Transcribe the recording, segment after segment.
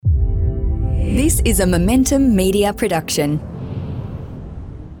This is a Momentum Media production.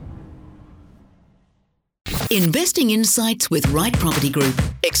 Investing Insights with Right Property Group,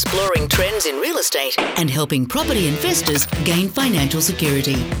 exploring trends in real estate and helping property investors gain financial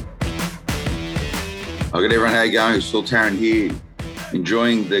security. Hi, good everyone. How you going? It's Phil Tarrant here,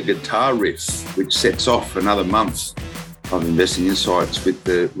 enjoying the guitar riff, which sets off another month of Investing Insights with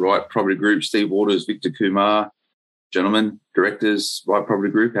the Right Property Group. Steve Waters, Victor Kumar, gentlemen, directors, Right Property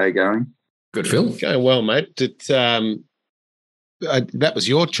Group. How you going? Good, Phil. Going well, mate. That was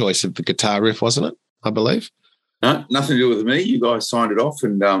your choice of the guitar riff, wasn't it? I believe. No, nothing to do with me. You guys signed it off,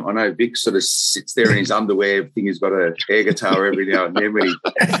 and I know Vic sort of sits there in his underwear. I think he's got an air guitar every now and then when he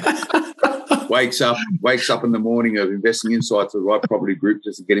wakes up in the morning of Investing Insights with the Right Property Group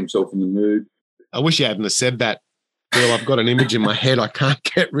just to get himself in the mood. I wish you hadn't have said that, Bill. I've got an image in my head I can't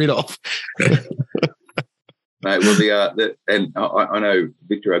get rid of. Mate, well, I know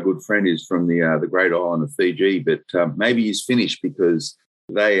Victor, our good friend, is from the great island of Fiji, but maybe he's finished because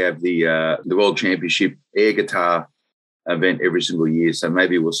they have the World Championship air guitar event every single year. So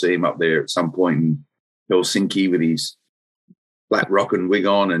maybe we'll see him up there at some point in Helsinki with his black rockin' wig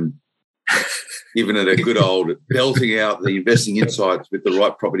on and giving it a good old belting out the Investing Insights with the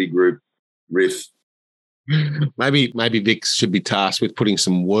Right Property Group riff. Maybe Vic should be tasked with putting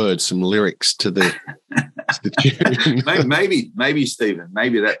some words, some lyrics to the tune. maybe Stephen.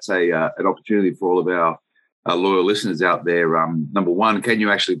 Maybe that's an opportunity for all of our loyal listeners out there. Number one, can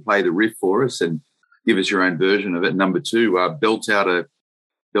you actually play the riff for us and give us your own version of it? Number two, belt out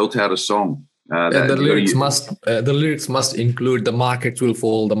a song. The lyrics must include "the markets will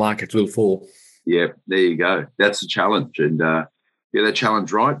fall, the markets will fall." Yeah, there you go. That's the challenge, and that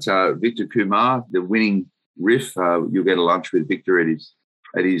challenge right. Victor Kumar, the winning riff. You'll get a lunch with Victor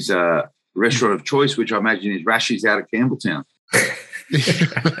at his restaurant of choice, which I imagine is Rashi's out of Campbelltown.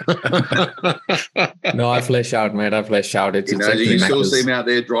 No, I flesh out, mate. I flesh out. You still see him out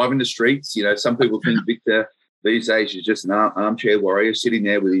there driving the streets. You know, some people think Victor these days is just an armchair warrior sitting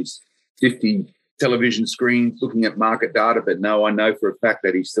there with his 50 television screens looking at market data. But no, I know for a fact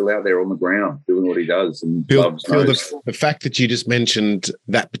that he's still out there on the ground doing what he does. And Bill, the fact that you just mentioned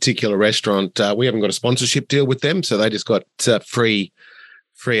that particular restaurant, we haven't got a sponsorship deal with them, so they just got free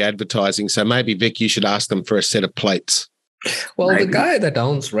advertising. So maybe, Vic, you should ask them for a set of plates. Well, maybe. The guy that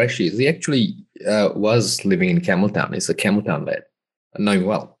owns Rashi's, he actually was living in Campbelltown. He's a Campbelltown lad. I know him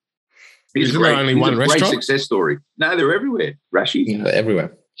well. He's only one restaurant? Great success story. No, they're everywhere. Rashi's. Yeah,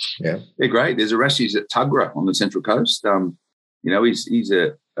 everywhere. Yeah. They're great. There's a Rashi's at Tuggerah on the Central Coast. He's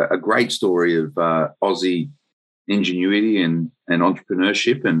a great story of Aussie ingenuity and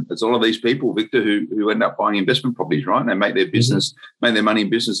entrepreneurship. And it's all of these people, Victor, who end up buying investment properties, right? And they make their business, make their money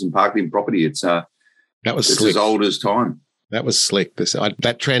in business and park it in property. It's as old as time. That was slick.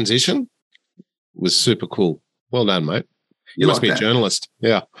 That transition was super cool. Well done, mate. You must be a journalist.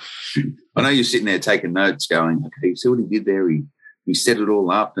 Yeah. I know you're sitting there taking notes going, okay, you see what he did there? He set it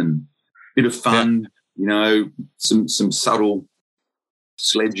all up and bit of fun, some subtle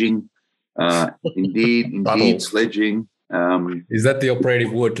sledging. Indeed, sledging. Is that the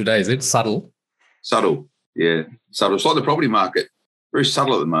operative word today? Is it subtle? Subtle, yeah. Subtle. It's like the property market. Very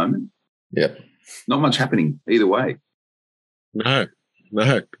subtle at the moment. Yep. Not much happening either way. No.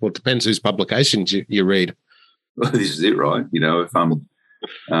 Well, it depends whose publications you read. Well, this is it, right?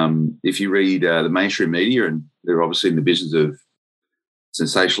 If you read the mainstream media, and they're obviously in the business of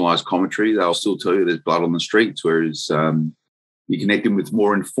sensationalised commentary, they'll still tell you there's blood on the streets, whereas you connect them with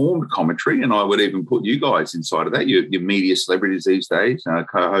more informed commentary, and I would even put you guys inside of that. You're media celebrities these days,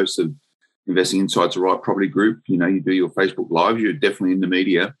 co-hosts of Investing Insights, the Right Property Group. You do your Facebook Lives. You're definitely in the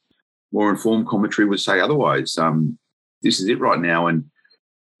media. More informed commentary would say otherwise. This is it right now, and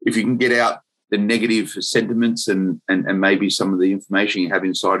if you can get out the negative sentiments and maybe some of the information you have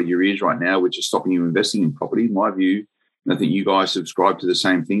inside of your ears right now, which is stopping you investing in property, in my view, and I think you guys subscribe to the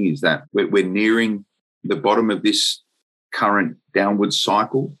same thing, is that we're nearing the bottom of this current downward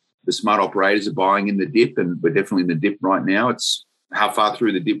cycle. The smart operators are buying in the dip, and we're definitely in the dip right now. It's how far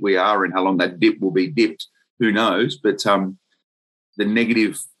through the dip we are and how long that dip will be dipped, who knows? But the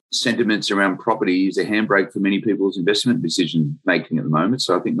negative sentiments around property is a handbrake for many people's investment decision making at the moment.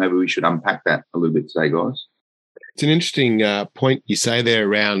 So I think maybe we should unpack that a little bit today, guys. It's an interesting point you say there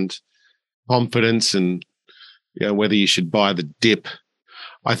around confidence and whether you should buy the dip.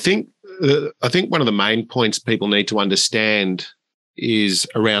 I think one of the main points people need to understand is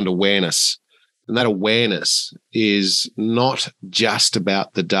around awareness. And that awareness is not just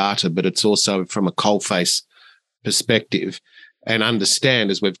about the data, but it's also from a coalface perspective. And understand,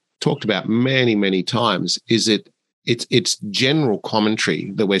 as we've talked about many, many times, is it it's general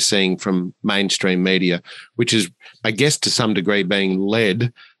commentary that we're seeing from mainstream media, which is, I guess, to some degree being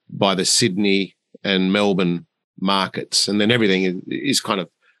led by the Sydney and Melbourne markets. And then everything is kind of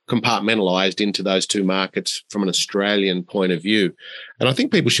compartmentalized into those two markets from an Australian point of view. And I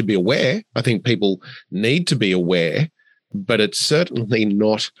think people should be aware. I think people need to be aware, but it's certainly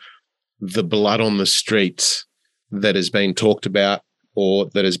not the blood on the streets that has been talked about or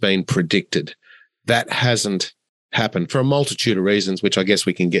that has been predicted. That hasn't happened for a multitude of reasons, which I guess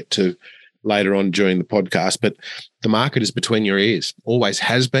we can get to later on during the podcast. But the market is between your ears, always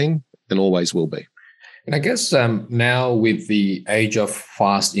has been and always will be. And I guess now with the age of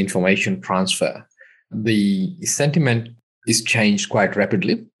fast information transfer, the sentiment is changed quite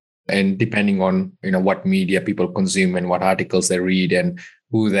rapidly. And depending on what media people consume and what articles they read and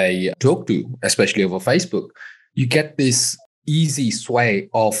who they talk to, especially over Facebook, you get this easy sway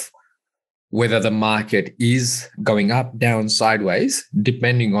of whether the market is going up, down, sideways,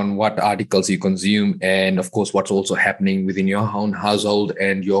 depending on what articles you consume and, of course, what's also happening within your own household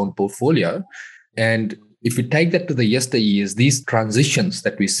and your own portfolio. And if you take that to the yesteryears, these transitions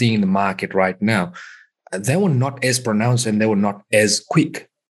that we see in the market right now, they were not as pronounced and they were not as quick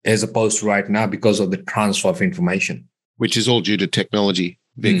as opposed to right now because of the transfer of information. Which is all due to technology,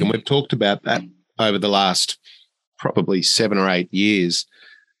 Vic. And we've talked about that over the last probably 7 or 8 years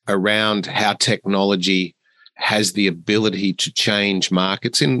around how technology has the ability to change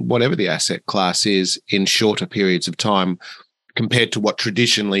markets in whatever the asset class is in shorter periods of time compared to what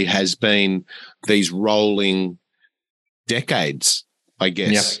traditionally has been these rolling decades, I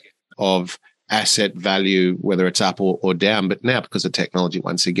guess, of asset value, whether it's up or down. But now because of technology,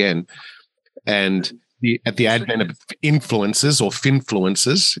 once again, and at the advent of influencers or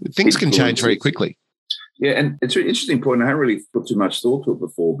finfluencers, things can change very quickly. Yeah, and it's an interesting point. I haven't really put too much thought to it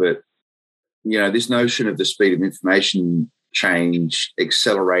before, but, this notion of the speed of information change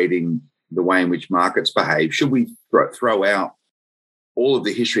accelerating the way in which markets behave, should we throw out all of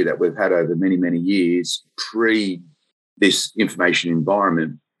the history that we've had over many, many years pre this information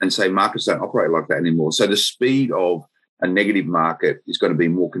environment and say markets don't operate like that anymore? So the speed of a negative market is going to be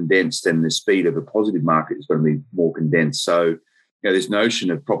more condensed and the speed of a positive market is going to be more condensed. So, this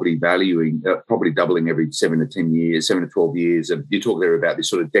notion of property doubling every 7 to 10 years, 7 to 12 years, and you talk there about this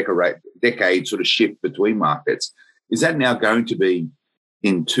sort of decade sort of shift between markets. Is that now going to be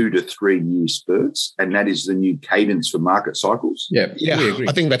in 2 to 3 year spurts? And that is the new cadence for market cycles? Yeah,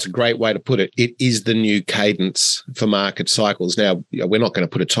 I think that's a great way to put it. It is the new cadence for market cycles. Now, we're not going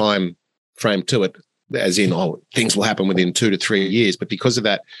to put a time frame to it, as in, things will happen within 2 to 3 years. But because of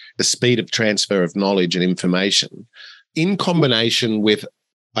that, the speed of transfer of knowledge and information, in combination with,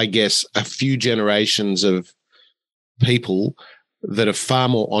 I guess, a few generations of people that are far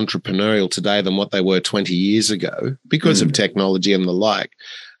more entrepreneurial today than what they were 20 years ago because of technology and the like,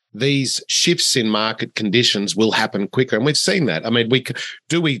 these shifts in market conditions will happen quicker. And we've seen that. I mean,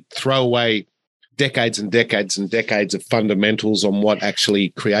 we throw away decades and decades and decades of fundamentals on what actually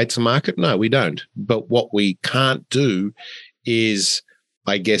creates a market? No, we don't. But what we can't do is,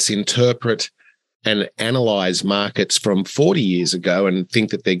 I guess, interpret and analyze markets from 40 years ago and think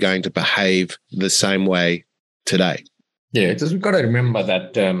that they're going to behave the same way today. Yeah, just we've got to remember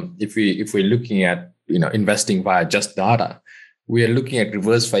that if we're looking at investing via just data, we are looking at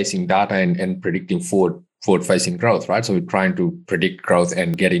reverse-facing data and predicting forward-facing growth, right? So we're trying to predict growth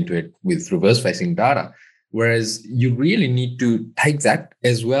and get into it with reverse-facing data. Whereas you really need to take that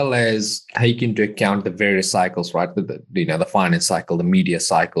as well as take into account the various cycles, right? The finance cycle, the media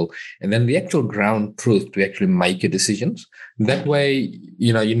cycle, and then the actual ground truth to actually make your decisions. That way,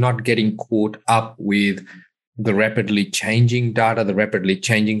 you're not getting caught up with the rapidly changing data, the rapidly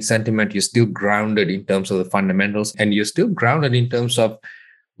changing sentiment. You're still grounded in terms of the fundamentals, and you're still grounded in terms of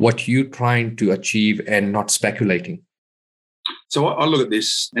what you're trying to achieve and not speculating. So I look at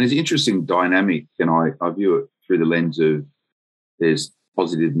this, and it's an interesting dynamic, and I view it through the lens of there's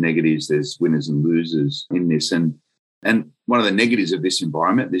positive, negatives, there's winners and losers in this. And one of the negatives of this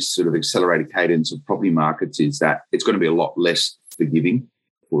environment, this sort of accelerated cadence of property markets, is that it's going to be a lot less forgiving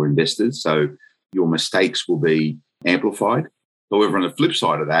for investors. So your mistakes will be amplified. However, on the flip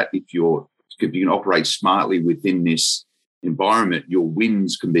side of that, if you can operate smartly within this environment, your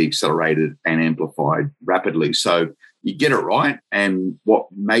wins can be accelerated and amplified rapidly. So you get it right, and what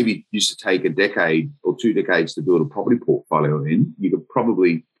maybe used to take a decade or 2 decades to build a property portfolio in, you could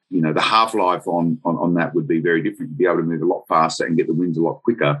probably, the half-life on that would be very different. You'd be able to move a lot faster and get the wins a lot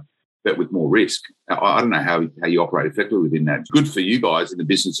quicker, but with more risk. I don't know how you operate effectively within that. It's good for you guys in the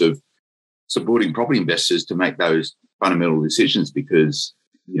business of supporting property investors to make those fundamental decisions because,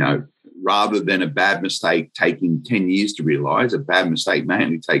 rather than a bad mistake taking 10 years to realise, a bad mistake may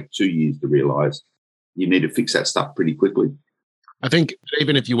only take 2 years to realise. You need to fix that stuff pretty quickly. I think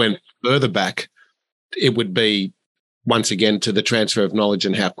even if you went further back, it would be, once again, to the transfer of knowledge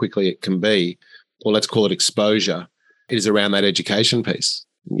and how quickly it can be, or let's call it exposure, is around that education piece.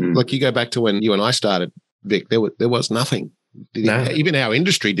 Like you go back to when you and I started, Vic, there was nothing. No. Even our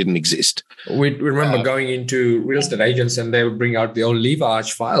industry didn't exist. We remember going into real estate agents and they would bring out the old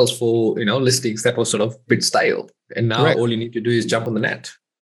Leverage files for, listings that was sort of a bit stale. And now Correct. All you need to do is jump on the net.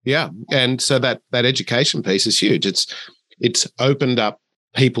 Yeah. And so that education piece is huge. It's opened up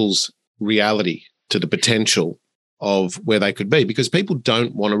people's reality to the potential of where they could be, because people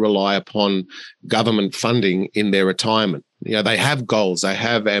don't want to rely upon government funding in their retirement. They have goals, they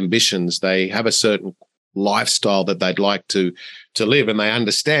have ambitions, they have a certain lifestyle that they'd like to live, and they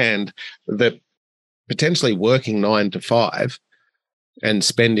understand that potentially working 9 to 5 and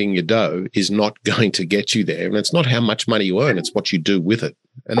spending your dough is not going to get you there. And it's not how much money you earn, it's what you do with it.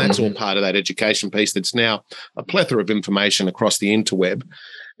 And that's all part of that education piece that's now a plethora of information across the interweb.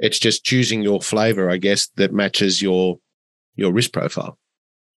 It's just choosing your flavor, I guess, that matches your risk profile.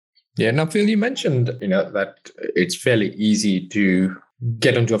 Yeah. Now, Phil, you mentioned, that it's fairly easy to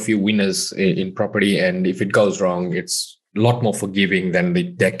get onto a few winners in property. And if it goes wrong, it's a lot more forgiving than the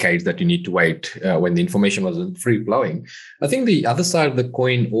decades that you need to wait when the information wasn't free flowing. I think the other side of the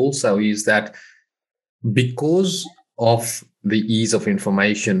coin also is that because of the ease of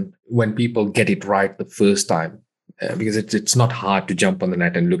information, when people get it right the first time, because it's not hard to jump on the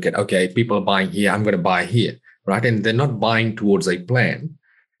net and look at, okay, people are buying here, I'm going to buy here, right? And they're not buying towards a plan.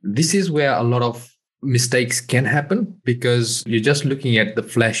 This is where a lot of mistakes can happen, because you're just looking at the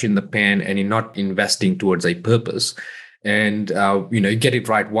flash in the pan and you're not investing towards a purpose. And, you get it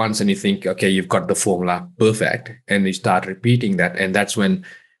right once and you think, okay, you've got the formula perfect. And you start repeating that. And that's when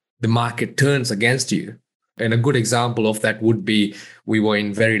the market turns against you. And a good example of that would be, we were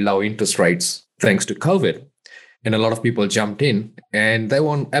in very low interest rates thanks to COVID. And a lot of people jumped in and they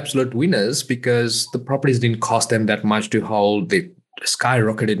were absolute winners because the properties didn't cost them that much to hold. They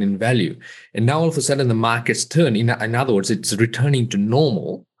skyrocketed in value. And now all of a sudden the market's turned. In other words, it's returning to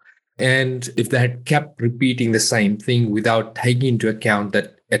normal. And if they had kept repeating the same thing without taking into account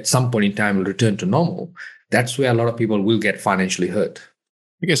that at some point in time it'll return to normal, that's where a lot of people will get financially hurt.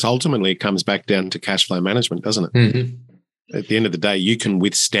 I guess ultimately it comes back down to cash flow management, doesn't it? Mm-hmm. At the end of the day, you can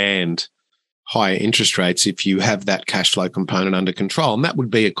withstand higher interest rates if you have that cash flow component under control. And that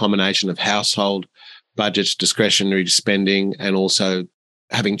would be a combination of household budgets, discretionary spending, and also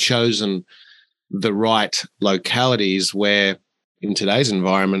having chosen the right localities where in today's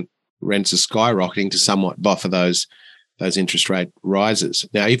environment, rents are skyrocketing to somewhat buffer those interest rate rises.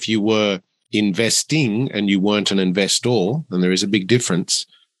 Now, if you were investing and you weren't an investor, then there is a big difference,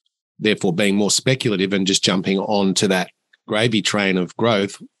 therefore being more speculative and just jumping on to that gravy train of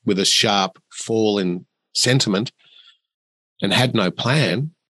growth with a sharp fall in sentiment and had no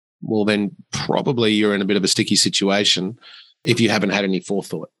plan, well, then probably you're in a bit of a sticky situation if you haven't had any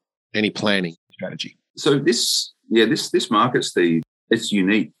forethought, any planning strategy. So this market, Steve, it's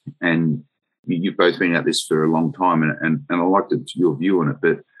unique, and you've both been at this for a long time, and I liked your view on it,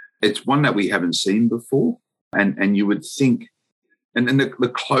 but it's one that we haven't seen before, and you would think, and then the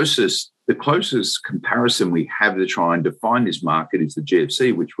closest comparison we have to try and define this market is the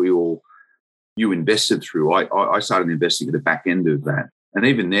GFC, which you invested through. I started investing at the back end of that, and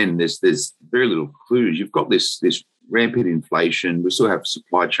even then, there's very little clues. You've got this rampant inflation. We still have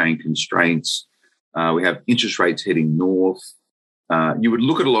supply chain constraints. We have interest rates heading north. You would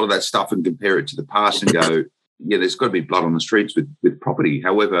look at a lot of that stuff and compare it to the past and go, yeah, there's got to be blood on the streets with property.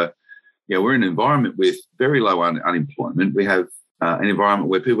 However, we're in an environment with very low unemployment. We have an environment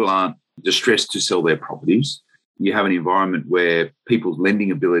where people aren't distressed to sell their properties. You have an environment where people's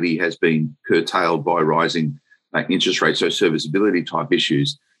lending ability has been curtailed by rising interest rates, so serviceability type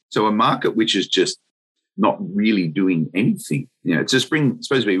issues. So a market which is just not really doing anything. It's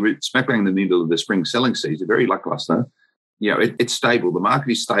supposed to be smack bang in the middle of the spring selling season, very lackluster. It's stable. The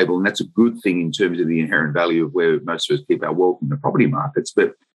market is stable, and that's a good thing in terms of the inherent value of where most of us keep our wealth in the property markets.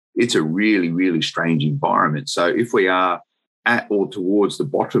 But it's a really, really strange environment. So if we are at or towards the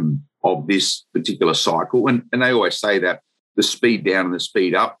bottom of this particular cycle, and they always say that the speed down and the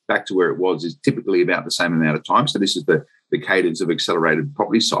speed up back to where it was is typically about the same amount of time. So this is the cadence of accelerated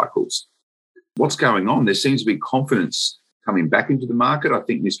property cycles. What's going on? There seems to be confidence coming back into the market. I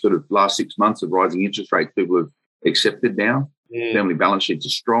think this sort of last 6 months of rising interest rates, people have accepted now. Yeah. Family balance sheets are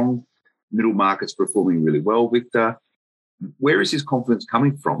strong. Middle market's performing really well. Victor, where is his confidence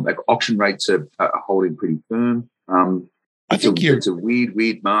coming from? Like auction rates are holding pretty firm. I think it's a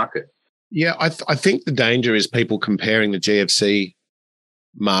weird market. Yeah, I think the danger is people comparing the GFC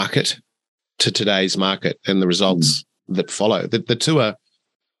market to today's market and the results that follow. The two are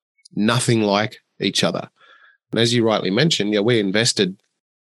nothing like each other. And as you rightly mentioned, we invested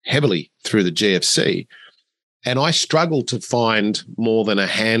heavily through the GFC, and I struggle to find more than a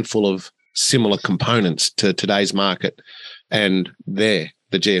handful of similar components to today's market and the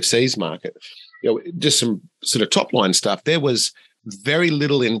GFC's market. Just some sort of top line stuff. There was very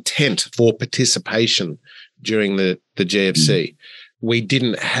little intent for participation during the GFC. We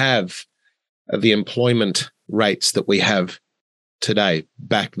didn't have the employment rates that we have today.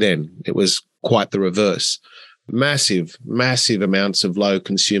 Back then, it was quite the reverse. Massive amounts of low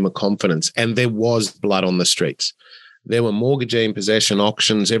consumer confidence, and there was blood on the streets. There were mortgagee in possession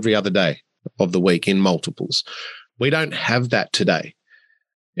auctions every other day of the week in multiples. We don't have that today.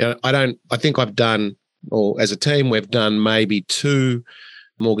 I think I've done, or as a team, we've done maybe 2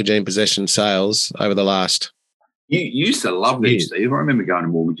 mortgagee in possession sales over the last. You used to love these, Steve. I remember going to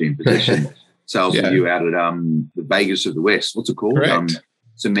mortgage in possession sales with you out at the Vegas of the West. What's it called? Correct.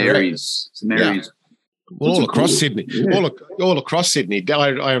 St Mary's. St Mary's. Well, all across Sydney. Yeah. All across Sydney.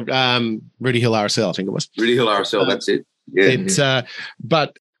 Rudy Hill RSL, I think it was. Rudy Hill RSL, that's it. Yeah.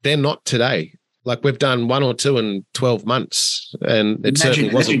 But they're not today. Like, we've done 1 or 2 in 12 months, and it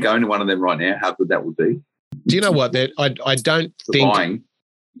certainly wasn't. Imagine going to one of them right now, how good that would be. Do you know what? I don't think. Buying.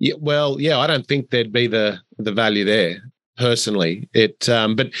 Yeah, I don't think there'd be the value there personally.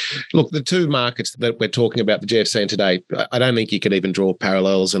 But look, the 2 markets that we're talking about, the GFC and today, I don't think you could even draw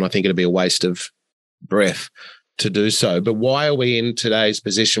parallels, and I think it'd be a waste of breath to do so. But why are we in today's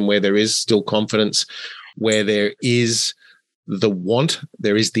position where there is still confidence, where there is the want,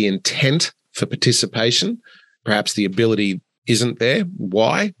 there is the intent for participation? Perhaps the ability isn't there.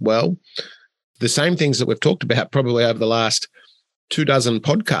 Why? Well, the same things that we've talked about probably over the last 24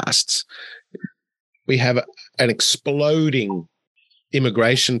 podcasts. We have an exploding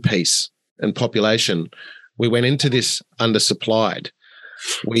immigration piece and population. We went into this undersupplied.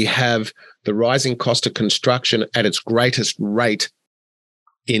 We have the rising cost of construction at its greatest rate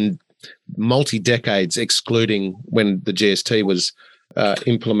in multi-decades, excluding when the GST was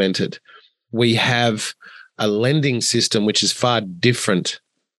implemented. We have a lending system which is far different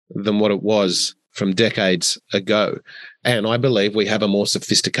than what it was from decades ago. And I believe we have a more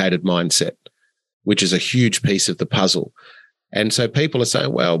sophisticated mindset, which is a huge piece of the puzzle. And so people are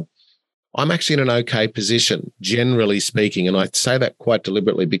saying, well, I'm actually in an okay position, generally speaking. And I say that quite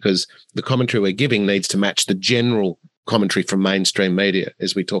deliberately because the commentary we're giving needs to match the general commentary from mainstream media,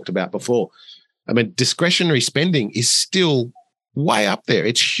 as we talked about before. I mean, discretionary spending is still way up there.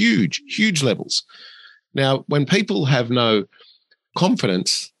 It's huge levels. Now, when people have no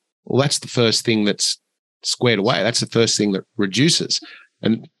confidence, well, that's the first thing that's squared away. That's the first thing that reduces.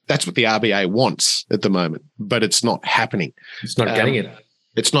 And that's what the RBA wants at the moment, but it's not happening. It's not getting it.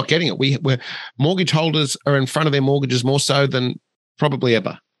 It's not getting it. We're mortgage holders are in front of their mortgages more so than probably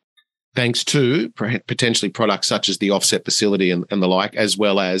ever, thanks to potentially products such as the offset facility and the like, as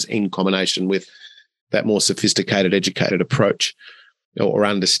well as in combination with that more sophisticated, educated approach or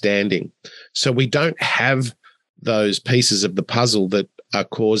understanding. So we don't have those pieces of the puzzle that are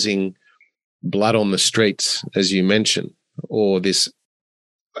causing blood on the streets, as you mentioned, or this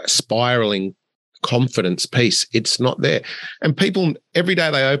spiraling confidence piece. It's not there. And people, every day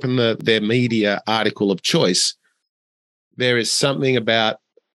they open their media article of choice, there is something about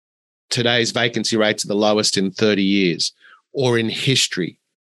today's vacancy rates are the lowest in 30 years or in history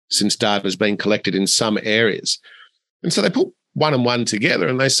since data has been collected in some areas. And so they put 1 and 1 together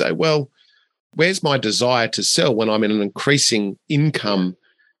and they say, well, where's my desire to sell when I'm in an increasing income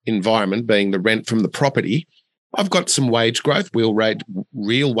environment, being the rent from the property? I've got some wage growth.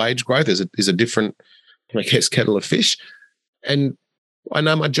 Real wage growth is a different, I guess, kettle of fish. And I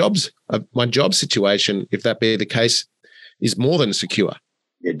know my job situation, if that be the case, is more than secure.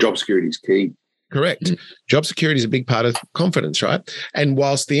 Yeah, job security is key. Correct. Mm-hmm. Job security is a big part of confidence, right? And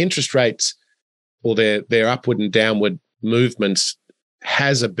whilst the interest rates or their upward and downward movements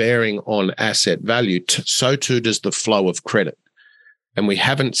has a bearing on asset value, so too does the flow of credit. And we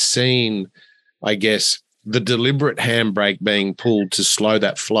haven't seen, I guess, the deliberate handbrake being pulled to slow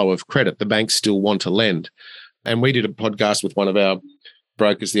that flow of credit. The banks still want to lend. And we did a podcast with one of our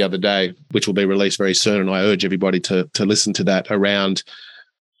brokers the other day, which will be released very soon. And I urge everybody to listen to that, around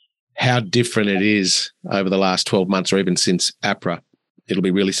how different it is over the last 12 months or even since APRA. It'll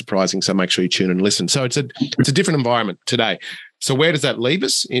be really surprising. So make sure you tune in and listen. So it's a different environment today. So where does that leave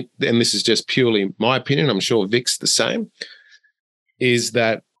us? And this is just purely my opinion. I'm sure Vic's the same, is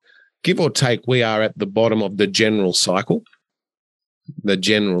that give or take, we are at the bottom of the general cycle. the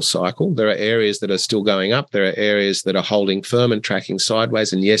general cycle. There are areas that are still going up. There are areas that are holding firm and tracking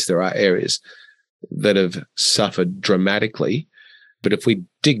sideways. And yes, there are areas that have suffered dramatically. But if we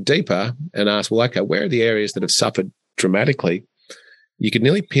dig deeper and ask, well, okay, where are the areas that have suffered dramatically? You could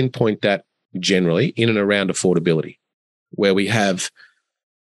nearly pinpoint that generally in and around affordability, where we have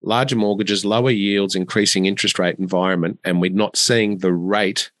larger mortgages, lower yields, increasing interest rate environment, and we're not seeing the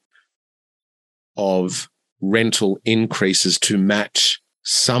rate of rental increases to match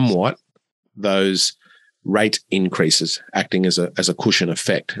somewhat those rate increases, acting as a cushion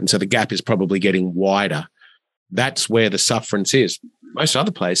effect. And so the gap is probably getting wider. That's where the sufferance is. Most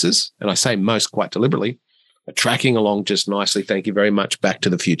other places, and I say most quite deliberately, are tracking along just nicely. Thank you very much. Back to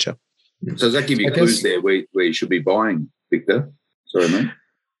the future. So does that give you clues there where you should be buying, Victor? Sorry, mate.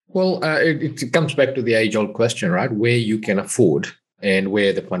 Well, it comes back to the age-old question, right? Where you can afford and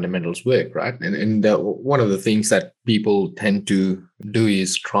where the fundamentals work, right? And one of the things that people tend to do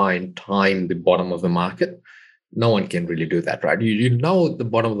is try and time the bottom of the market. No one can really do that, right? You know the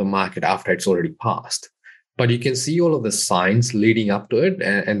bottom of the market after it's already passed, but you can see all of the signs leading up to it,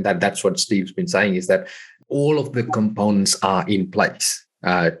 and that's what Steve's been saying, is that all of the components are in place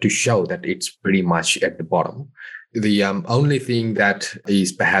to show that it's pretty much at the bottom. The only thing that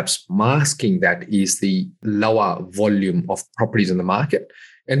is perhaps masking that is the lower volume of properties in the market.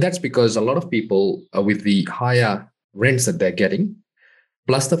 And that's because a lot of people, with the higher rents that they're getting,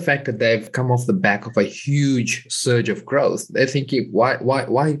 plus the fact that they've come off the back of a huge surge of growth, they're thinking,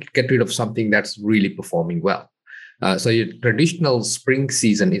 why get rid of something that's really performing well? So your traditional spring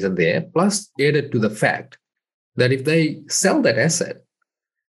season isn't there, plus added to the fact that if they sell that asset,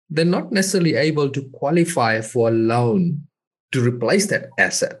 they're not necessarily able to qualify for a loan to replace that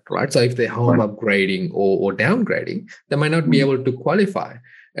asset, right? So if they're home upgrading or downgrading, they might not be able to qualify.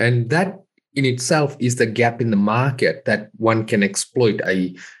 And that in itself is the gap in the market that one can exploit,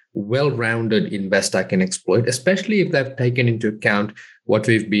 a well-rounded investor can exploit, especially if they've taken into account what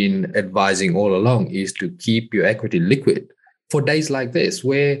we've been advising all along, is to keep your equity liquid for days like this,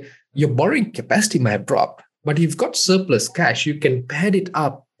 where your borrowing capacity may have dropped, but you've got surplus cash. You can pad it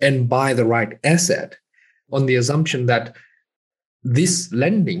up and buy the right asset on the assumption that this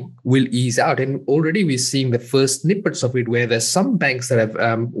lending will ease out. And already we're seeing the first snippets of it, where there's some banks that have,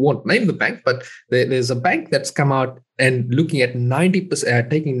 won't name the bank, but there's a bank that's come out and looking at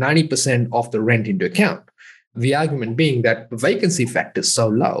 90%, taking 90% of the rent into account. The argument being that the vacancy factor is so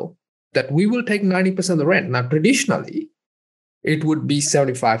low that we will take 90% of the rent. Now, traditionally, it would be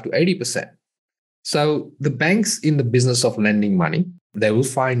 75 to 80%. So the banks in the business of lending money, they will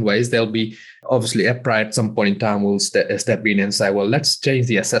find ways. They'll be obviously EPRA at some point in time will step in and say, well, let's change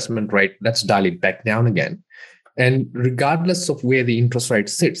the assessment rate. Let's dial it back down again. And regardless of where the interest rate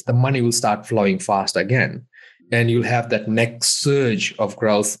sits, the money will start flowing fast again. And you'll have that next surge of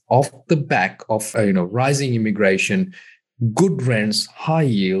growth off the back of rising immigration, good rents, high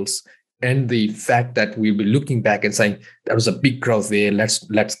yields, and the fact that we'll be looking back and saying there was a big growth there.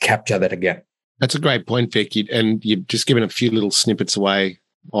 Let's capture that again. That's a great point, Vic. And you've just given a few little snippets away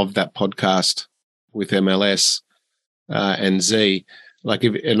of that podcast with MLS and Z.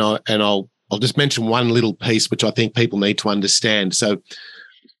 I'll just mention one little piece which I think people need to understand. So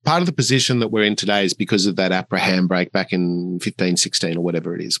part of the position that we're in today is because of that APRA handbrake back in 15, 16 or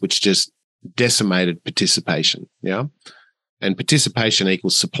whatever it is, which just decimated participation. Yeah, and participation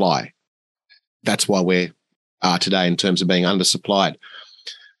equals supply. That's why we are today in terms of being undersupplied.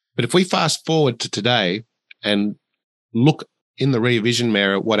 But if we fast forward to today and look in the rear vision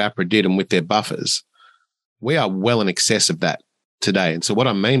mirror at what APRA did and with their buffers, we are well in excess of that today. And so what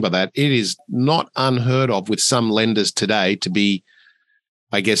I mean by that, it is not unheard of with some lenders today to be,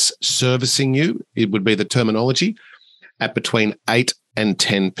 I guess, servicing you, it would be the terminology, at between 8 and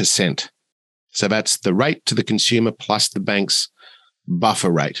 10%. So that's the rate to the consumer plus the bank's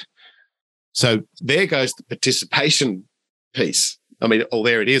buffer rate. So there goes the participation piece.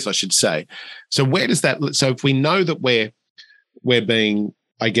 There it is, I should say. So where does that? So if we know that we're being,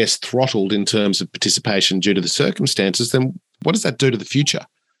 I guess, throttled in terms of participation due to the circumstances, then what does that do to the future?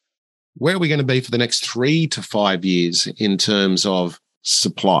 Where are we going to be for the next 3 to 5 years in terms of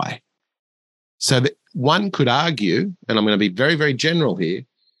supply? So that one could argue, and I'm going to be very, very general here,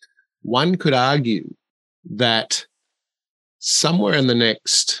 one could argue that somewhere in the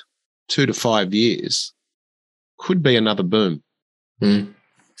next 2 to 5 years could be another boom.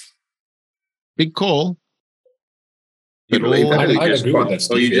 Big call. Do you believe that? I agree with that,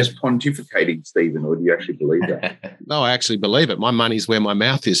 Steve, are you just pontificating, Stephen, or do you actually believe that? No, I actually believe it. My money's where my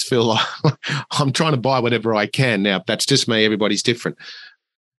mouth is, Phil. I'm trying to buy whatever I can. Now, that's just me. Everybody's different.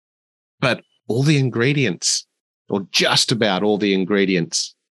 But all the ingredients or just about all the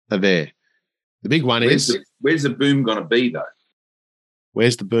ingredients are there. The big one where's the boom going to be, though?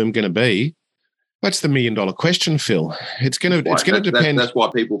 Where's the boom going to be? That's the $1 million question, Phil. It's going to depend. That's why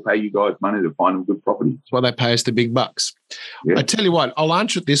people pay you guys money to find them good property. That's why they pay us the big bucks. Yeah. I tell you what, I'll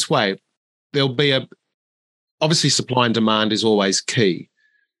answer it this way. There'll be obviously supply and demand is always key,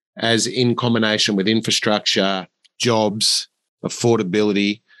 as in combination with infrastructure, jobs,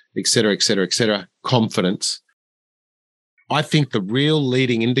 affordability, et cetera, confidence. I think the real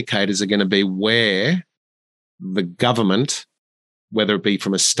leading indicators are going to be where the government, whether it be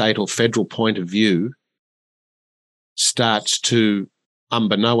from a state or federal point of view, starts to,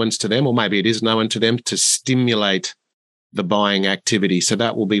 unbeknownst to them, or maybe it is known to them, to stimulate the buying activity. So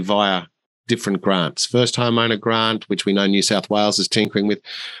that will be via different grants. First homeowner grant, which we know New South Wales is tinkering with,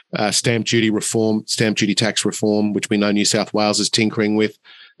 stamp duty tax reform, which we know New South Wales is tinkering with,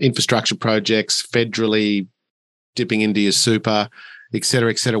 infrastructure projects, federally dipping into your super, et cetera,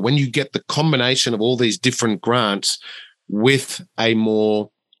 et cetera. When you get the combination of all these different grants with a more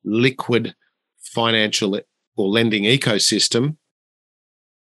liquid financial or lending ecosystem,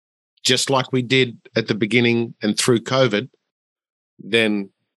 just like we did at the beginning and through COVID, then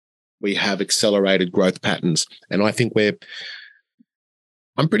we have accelerated growth patterns. And I think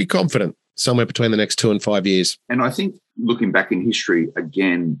I'm pretty confident somewhere between the next 2 and 5 years. And I think looking back in history,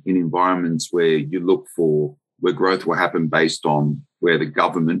 again, in environments where you look for where growth will happen based on where the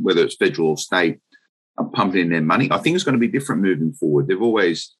government, whether it's federal or state, are pumping in their money, I think it's going to be different moving forward. They've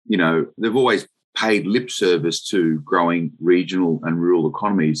always paid lip service to growing regional and rural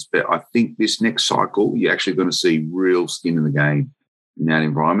economies. But I think this next cycle, you're actually going to see real skin in the game in that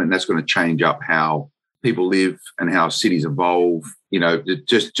environment. And that's going to change up how people live and how cities evolve.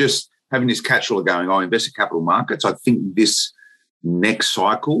 Just having this catch-all going on, investor capital markets, I think this next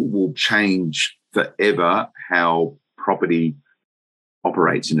cycle will change forever how property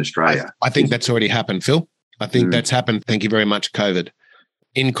operates in Australia. I think that's already happened, Phil. I think that's happened. Thank you very much, COVID.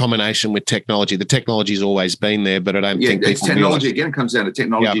 In combination with technology. The technology's always been there, but I don't think it's technology. Again, it comes down to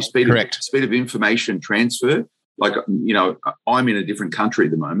technology, speed of information transfer. Like, I'm in a different country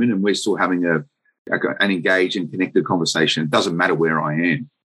at the moment and we're still having an engaged and connected conversation. It doesn't matter where I am.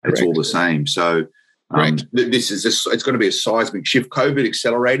 It's all the same. So it's going to be a seismic shift. COVID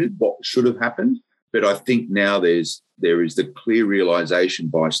accelerated what should have happened, but I think now there is the clear realisation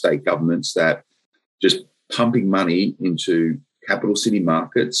by state governments that just pumping money into capital city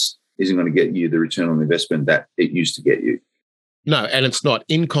markets isn't going to get you the return on investment that it used to get you. No, and it's not,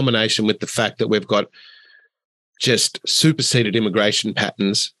 in combination with the fact that we've got just superseded immigration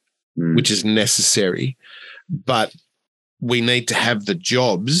patterns, which is necessary, but we need to have the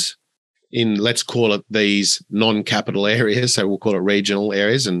jobs in, let's call it, these non-capital areas. So we'll call it regional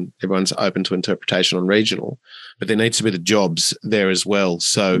areas, and everyone's open to interpretation on regional, but there needs to be the jobs there as well.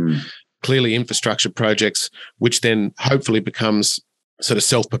 So clearly infrastructure projects, which then hopefully becomes sort of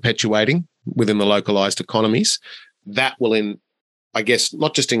self-perpetuating within the localized economies, that will, I guess,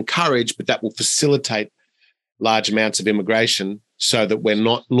 not just encourage, but that will facilitate large amounts of immigration so that we're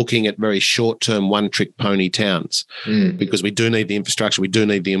not looking at very short-term one-trick pony towns, because we do need the infrastructure, we do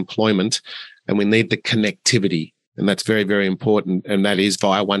need the employment, and we need the connectivity. And that's very, very important. And that is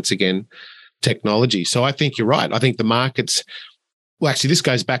via, once again, technology. So I think you're right. I think the markets, well, actually, this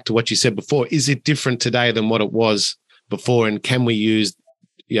goes back to what you said before. Is it different today than what it was before? And can we use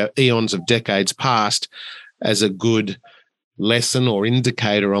eons of decades past as a good lesson or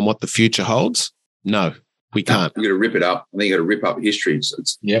indicator on what the future holds? No. We can't. You got to rip it up. I think you got to rip up history.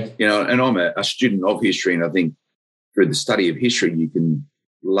 And I'm a student of history, and I think through the study of history, you can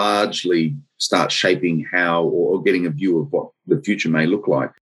largely start shaping how or getting a view of what the future may look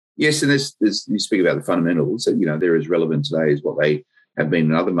like. Yes, and there's you speak about the fundamentals. They're as relevant today as what they have been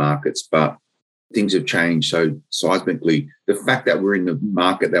in other markets, but things have changed so seismically. The fact that we're in the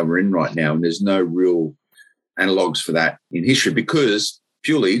market that we're in right now, and there's no real analogues for that in history because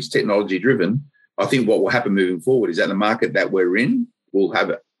purely it's technology driven. I think what will happen moving forward is that the market that we're in will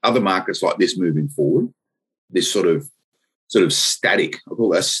have other markets like this moving forward. This sort of static, I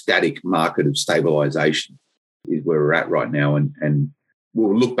call it a static market of stabilisation is where we're at right now. And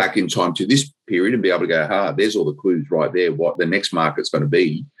we'll look back in time to this period and be able to go, there's all the clues right there, what the next market's going to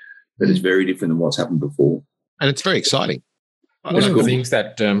be that is very different than what's happened before. And it's very exciting. One of the things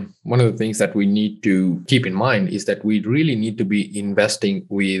that we need to keep in mind is that we really need to be investing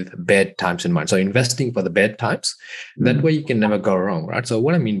with bad times in mind. So investing for the bad times, that way you can never go wrong, right? So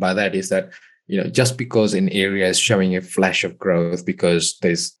what I mean by that is that, just because an area is showing a flash of growth because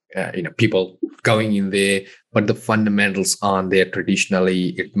there's, people going in there, but the fundamentals aren't there traditionally.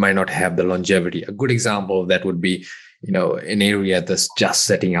 It might not have the longevity. A good example of that would be, an area that's just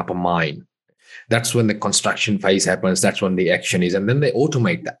setting up a mine. That's when the construction phase happens. That's when the action is. And then they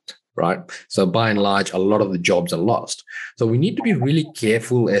automate that, right? So by and large, a lot of the jobs are lost. So we need to be really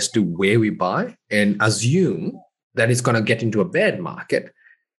careful as to where we buy and assume that it's going to get into a bad market.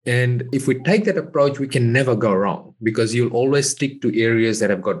 And if we take that approach, we can never go wrong, because you'll always stick to areas that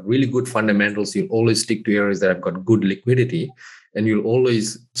have got really good fundamentals. You'll always stick to areas that have got good liquidity, and you'll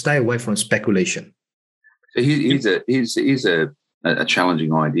always stay away from speculation. So here's a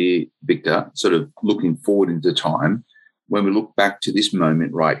challenging idea, Victor, sort of looking forward into time. When we look back to this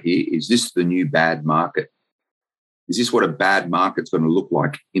moment right here, is this the new bad market? Is this what a bad market's going to look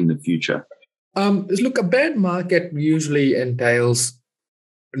like in the future? Look, a bad market usually entails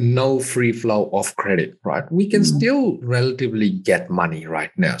no free flow of credit, right? We can still relatively get money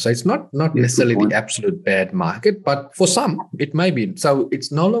right now. So it's not necessarily the absolute bad market, but for some, it may be. So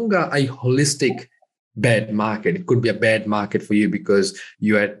it's no longer a holistic bad market. It could be a bad market for you because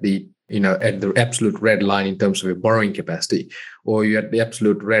you're at the absolute red line in terms of your borrowing capacity, or you're at the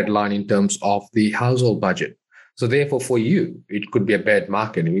absolute red line in terms of the household budget. So therefore, for you, it could be a bad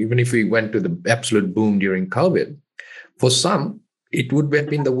market. Even if we went to the absolute boom during COVID, for some, it would have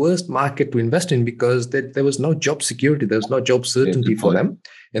been the worst market to invest in because there was no job security, there was no job certainty for them,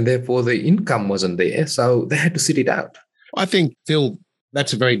 and therefore the income wasn't there. So they had to sit it out. I think, Phil,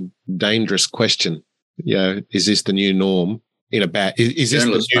 that's a very dangerous question. Is this the new norm in a bad? Is this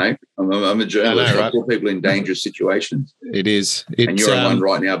journalist, mate? I'm a journalist. I put people in dangerous situations. It is. And you're on one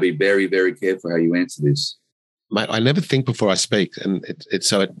right now. Be very, very careful how you answer this. Mate, I never think before I speak, and it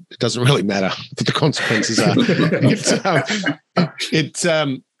doesn't really matter what the consequences are. It's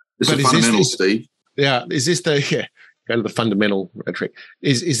a fundamental, Steve. Yeah, is this go to the fundamental rhetoric.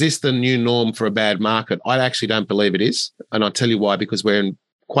 Is this the new norm for a bad market? I actually don't believe it is, and I'll tell you why. Because we're in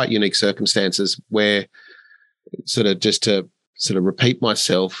quite unique circumstances where, just to repeat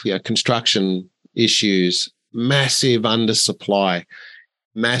myself, construction issues, massive undersupply,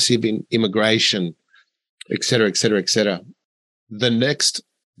 massive immigration, et cetera, et cetera, et cetera. The next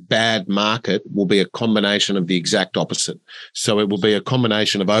bad market will be a combination of the exact opposite. So it will be a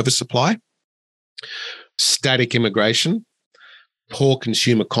combination of oversupply, static immigration, poor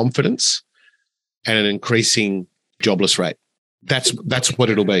consumer confidence, and an increasing jobless rate. That's what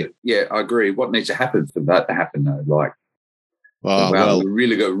it'll be. Yeah, I agree. What needs to happen for that to happen, though? We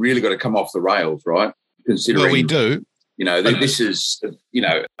really got to come off the rails, right? Considering we do. This is.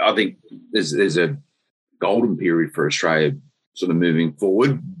 I think there's a golden period for Australia sort of moving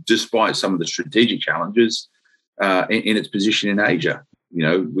forward, despite some of the strategic challenges in its position in Asia.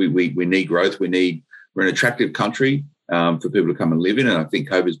 We need growth. We're an attractive country for people to come and live in, and I think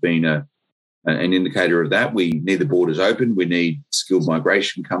COVID's been an indicator of that. We need the borders open. We need skilled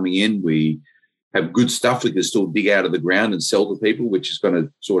migration coming in. We have good stuff we can still dig out of the ground and sell to people, which is going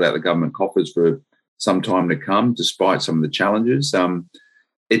to sort out the government coffers for some time to come, despite some of the challenges.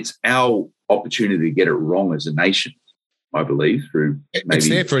 It's our opportunity to get it wrong as a nation, I believe, through maybe it's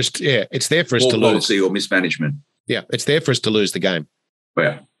there for us to lose policy or mismanagement. Yeah, it's there for us to lose the game.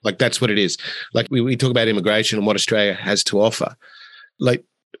 Yeah, that's what it is. We talk about immigration and what Australia has to offer.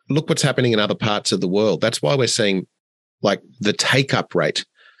 Look what's happening in other parts of the world. That's why we're seeing the take-up rate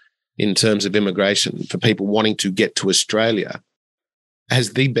in terms of immigration for people wanting to get to Australia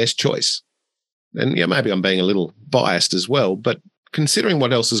as the best choice. And maybe I'm being a little biased as well, but considering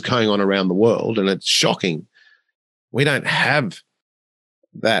what else is going on around the world, and it's shocking, we don't have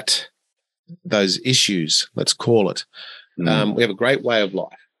those issues, let's call it. We have a great way of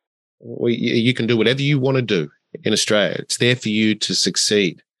life. You can do whatever you want to do in Australia. It's there for you to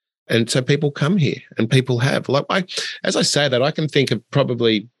succeed. And so people come here, and people have. As I say that, I can think of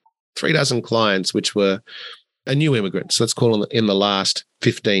probably 3 dozen clients which were new immigrants, let's call them, in the last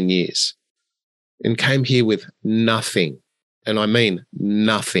 15 years, and came here with nothing. And I mean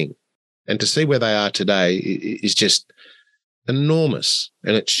nothing. And to see where they are today is just enormous.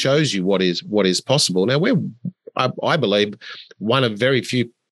 And it shows you what is possible. Now, I believe, one of very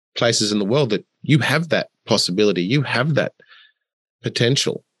few places in the world that you have that possibility, you have that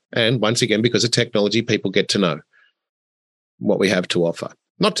potential. And once again, because of technology, people get to know what we have to offer.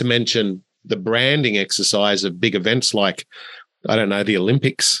 Not to mention the branding exercise of big events like, the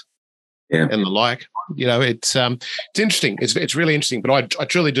Olympics and the like. It's interesting. It's really interesting. But I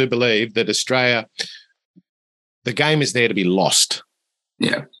truly do believe that Australia, the game is there to be lost.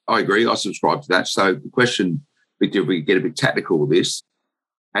 Yeah, I agree. I subscribe to that. So the question, Victor, if we get a bit tactical with this,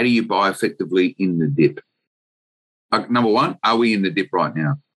 how do you buy effectively in the dip? Number one, are we in the dip right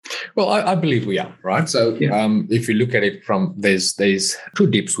now? Well, I believe we are, right? So if you look at it from, there's two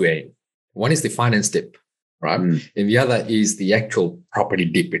dips we're in. One is the finance dip, right? And the other is the actual property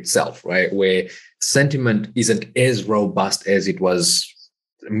dip itself, right? Where sentiment isn't as robust as it was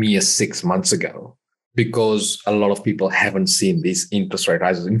mere 6 months ago, because a lot of people haven't seen these interest rate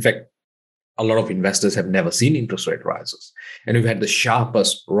rises. In fact, a lot of investors have never seen interest rate rises. And we've had the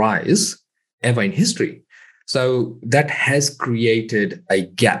sharpest rise ever in history. So that has created a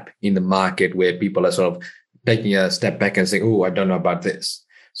gap in the market where people are sort of taking a step back and saying, oh, I don't know about this.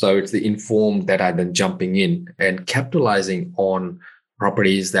 So it's the informed that are then jumping in and capitalizing on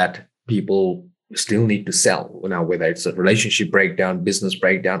properties that people still need to sell. Now, whether it's a relationship breakdown, business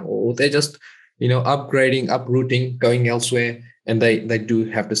breakdown, or they're just, upgrading, uprooting, going elsewhere, and they do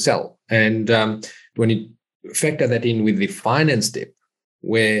have to sell. And when you factor that in with the finance dip,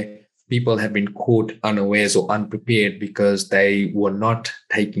 where people have been caught unawares or unprepared because they were not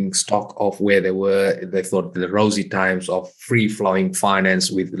taking stock of where they were. They thought the rosy times of free-flowing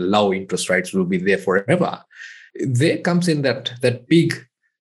finance with low interest rates will be there forever. There comes in that big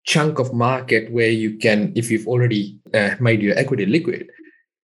chunk of market where you can, if you've already made your equity liquid,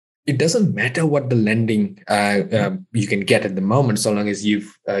 it doesn't matter what the lending you can get at the moment, so long as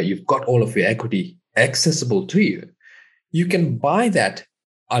you've got all of your equity accessible to you. You can buy that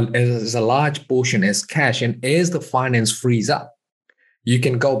as a large portion as cash, and as the finance frees up, you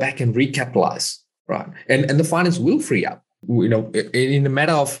can go back and recapitalize, right? And the finance will free up. In a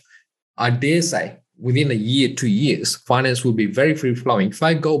matter of, I dare say, within a year, 2 years, finance will be very free flowing. If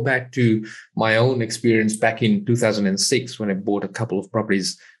I go back to my own experience back in 2006 when I bought a couple of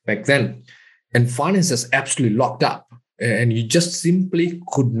properties back then, and finance is absolutely locked up. And you just simply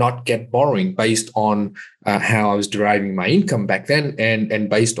could not get borrowing based on how I was deriving my income back then and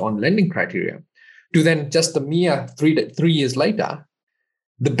based on lending criteria. To then just a mere 3 years later,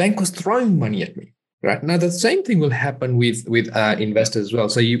 the bank was throwing money at me. Right now, the same thing will happen with investors as well.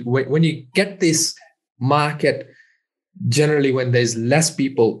 So when you get this market, generally when there's less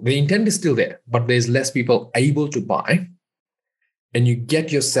people, the intent is still there, but there's less people able to buy, and you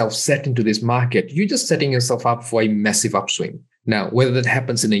get yourself set into this market, you're just setting yourself up for a massive upswing. Now, whether that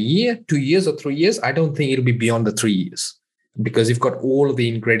happens in a year, 2 years, or 3 years, I don't think it'll be beyond the 3 years, because you've got all of the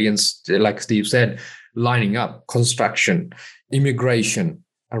ingredients, like Steve said, lining up: construction, immigration,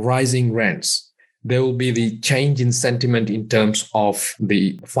 rising rents. There will be the change in sentiment in terms of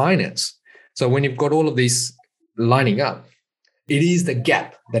the finance. So when you've got all of these lining up, it is the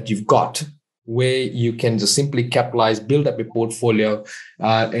gap that you've got where you can just simply capitalize, build up a portfolio,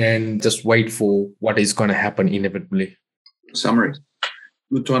 and just wait for what is going to happen inevitably. Summary.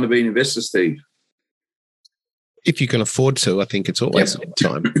 Good time to be an investor, Steve. If you can afford to, I think it's always a good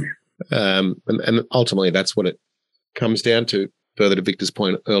time. And ultimately, that's what it comes down to, further to Victor's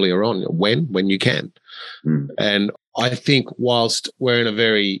point earlier on, when you can. And I think whilst we're in a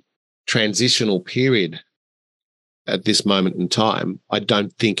very transitional period at this moment in time, I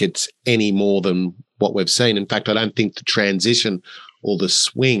don't think it's any more than what we've seen. In fact, I don't think the transition or the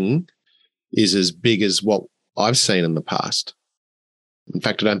swing is as big as what I've seen in the past. In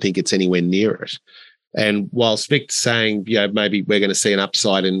fact, I don't think it's anywhere near it. And whilst Vic's saying, maybe we're going to see an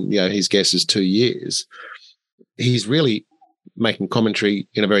upside in, his guess is 2 years, he's really making commentary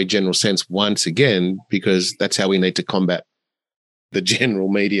in a very general sense once again, because that's how we need to combat the general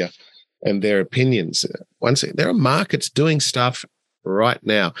media and their opinions. Once again, there are markets doing stuff right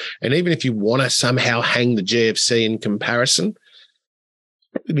now. And even if you want to somehow hang the GFC in comparison,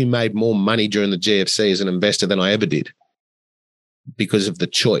 I've probably made more money during the GFC as an investor than I ever did because of the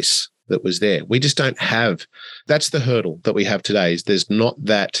choice that was there. We just don't have, that's the hurdle that we have today, is there's not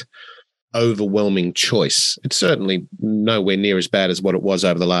that overwhelming choice. It's certainly nowhere near as bad as what it was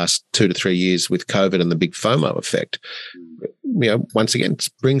over the last 2 to 3 years with COVID and the big FOMO effect. Once again,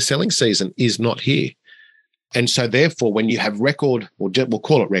 spring selling season is not here. And so therefore, when you have record, or we'll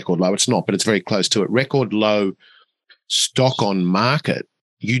call it record low, it's not, but it's very close to it, record low stock on market,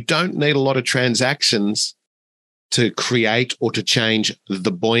 you don't need a lot of transactions to create or to change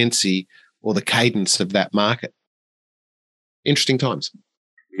the buoyancy or the cadence of that market. Interesting times.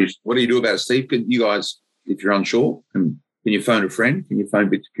 What do you do about it, Steve? Can you guys, if you're unsure, can you phone a friend? Can you phone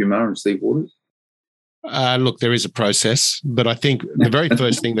Victor Kumar and Steve Waters? Look, there is a process, but I think the very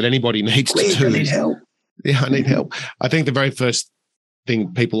first thing that anybody needs to do I need help. Yeah, I need help. I think the very first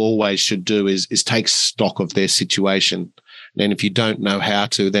thing people always should do is take stock of their situation. And if you don't know how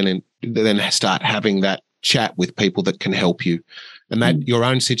to, then start having that chat with people that can help you. And that your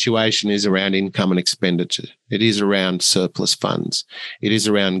own situation is around income and expenditure. It is around surplus funds. It is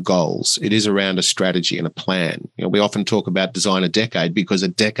around goals. It is around a strategy and a plan. We often talk about design a decade because a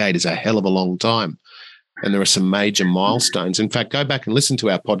decade is a hell of a long time. And there are some major milestones. In fact, go back and listen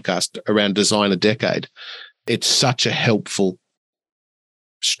to our podcast around design a decade. It's such a helpful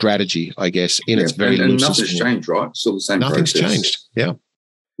strategy, I guess, in its very loose. Nothing's changed, right? Still the same Nothing's process. Changed, yeah.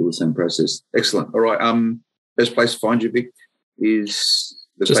 Still the same process. Excellent. All right. Best place to find you, Vic, is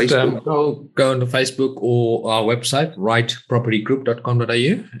the Just Facebook. go on the Facebook or our website,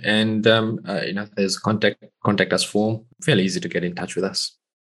 rightpropertygroup.com.au, and there's contact us form. Fairly easy to get in touch with us.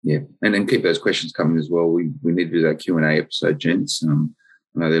 Yeah, and then keep those questions coming as well. We need to do that Q&A episode, gents. I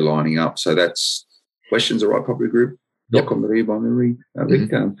know they're lining up, so that's questions at rightpropertygroup.com.au by memory. I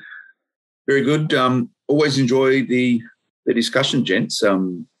think very good. Always enjoy the discussion, gents.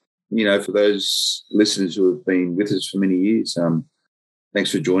 For those listeners who have been with us for many years,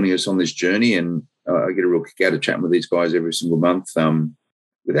 thanks for joining us on this journey. And I get a real kick out of chatting with these guys every single month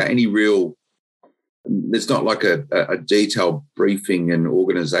without any real, there's not like a detailed briefing and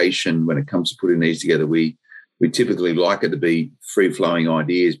organisation when it comes to putting these together. We typically like it to be free-flowing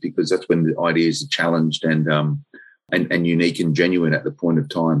ideas because that's when the ideas are challenged and unique and genuine at the point of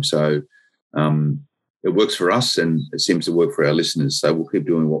time. So it works for us and it seems to work for our listeners. So we'll keep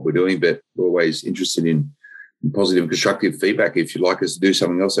doing what we're doing, but we're always interested in positive and constructive feedback. If you'd like us to do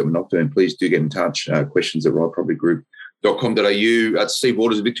something else that we're not doing, please do get in touch. Questions at rightpropertygroup.com.au. Steve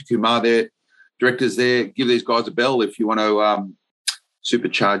Waters and Victor Kumar there, directors there. Give these guys a bell if you want to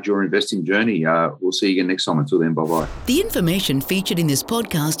supercharge your investing journey. We'll see you again next time. Until then, bye-bye. The information featured in this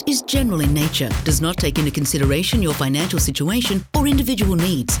podcast is general in nature, does not take into consideration your financial situation or individual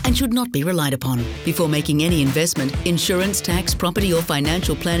needs, and should not be relied upon. Before making any investment, insurance, tax, property, or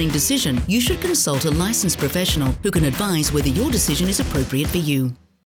financial planning decision, you should consult a licensed professional who can advise whether your decision is appropriate for you.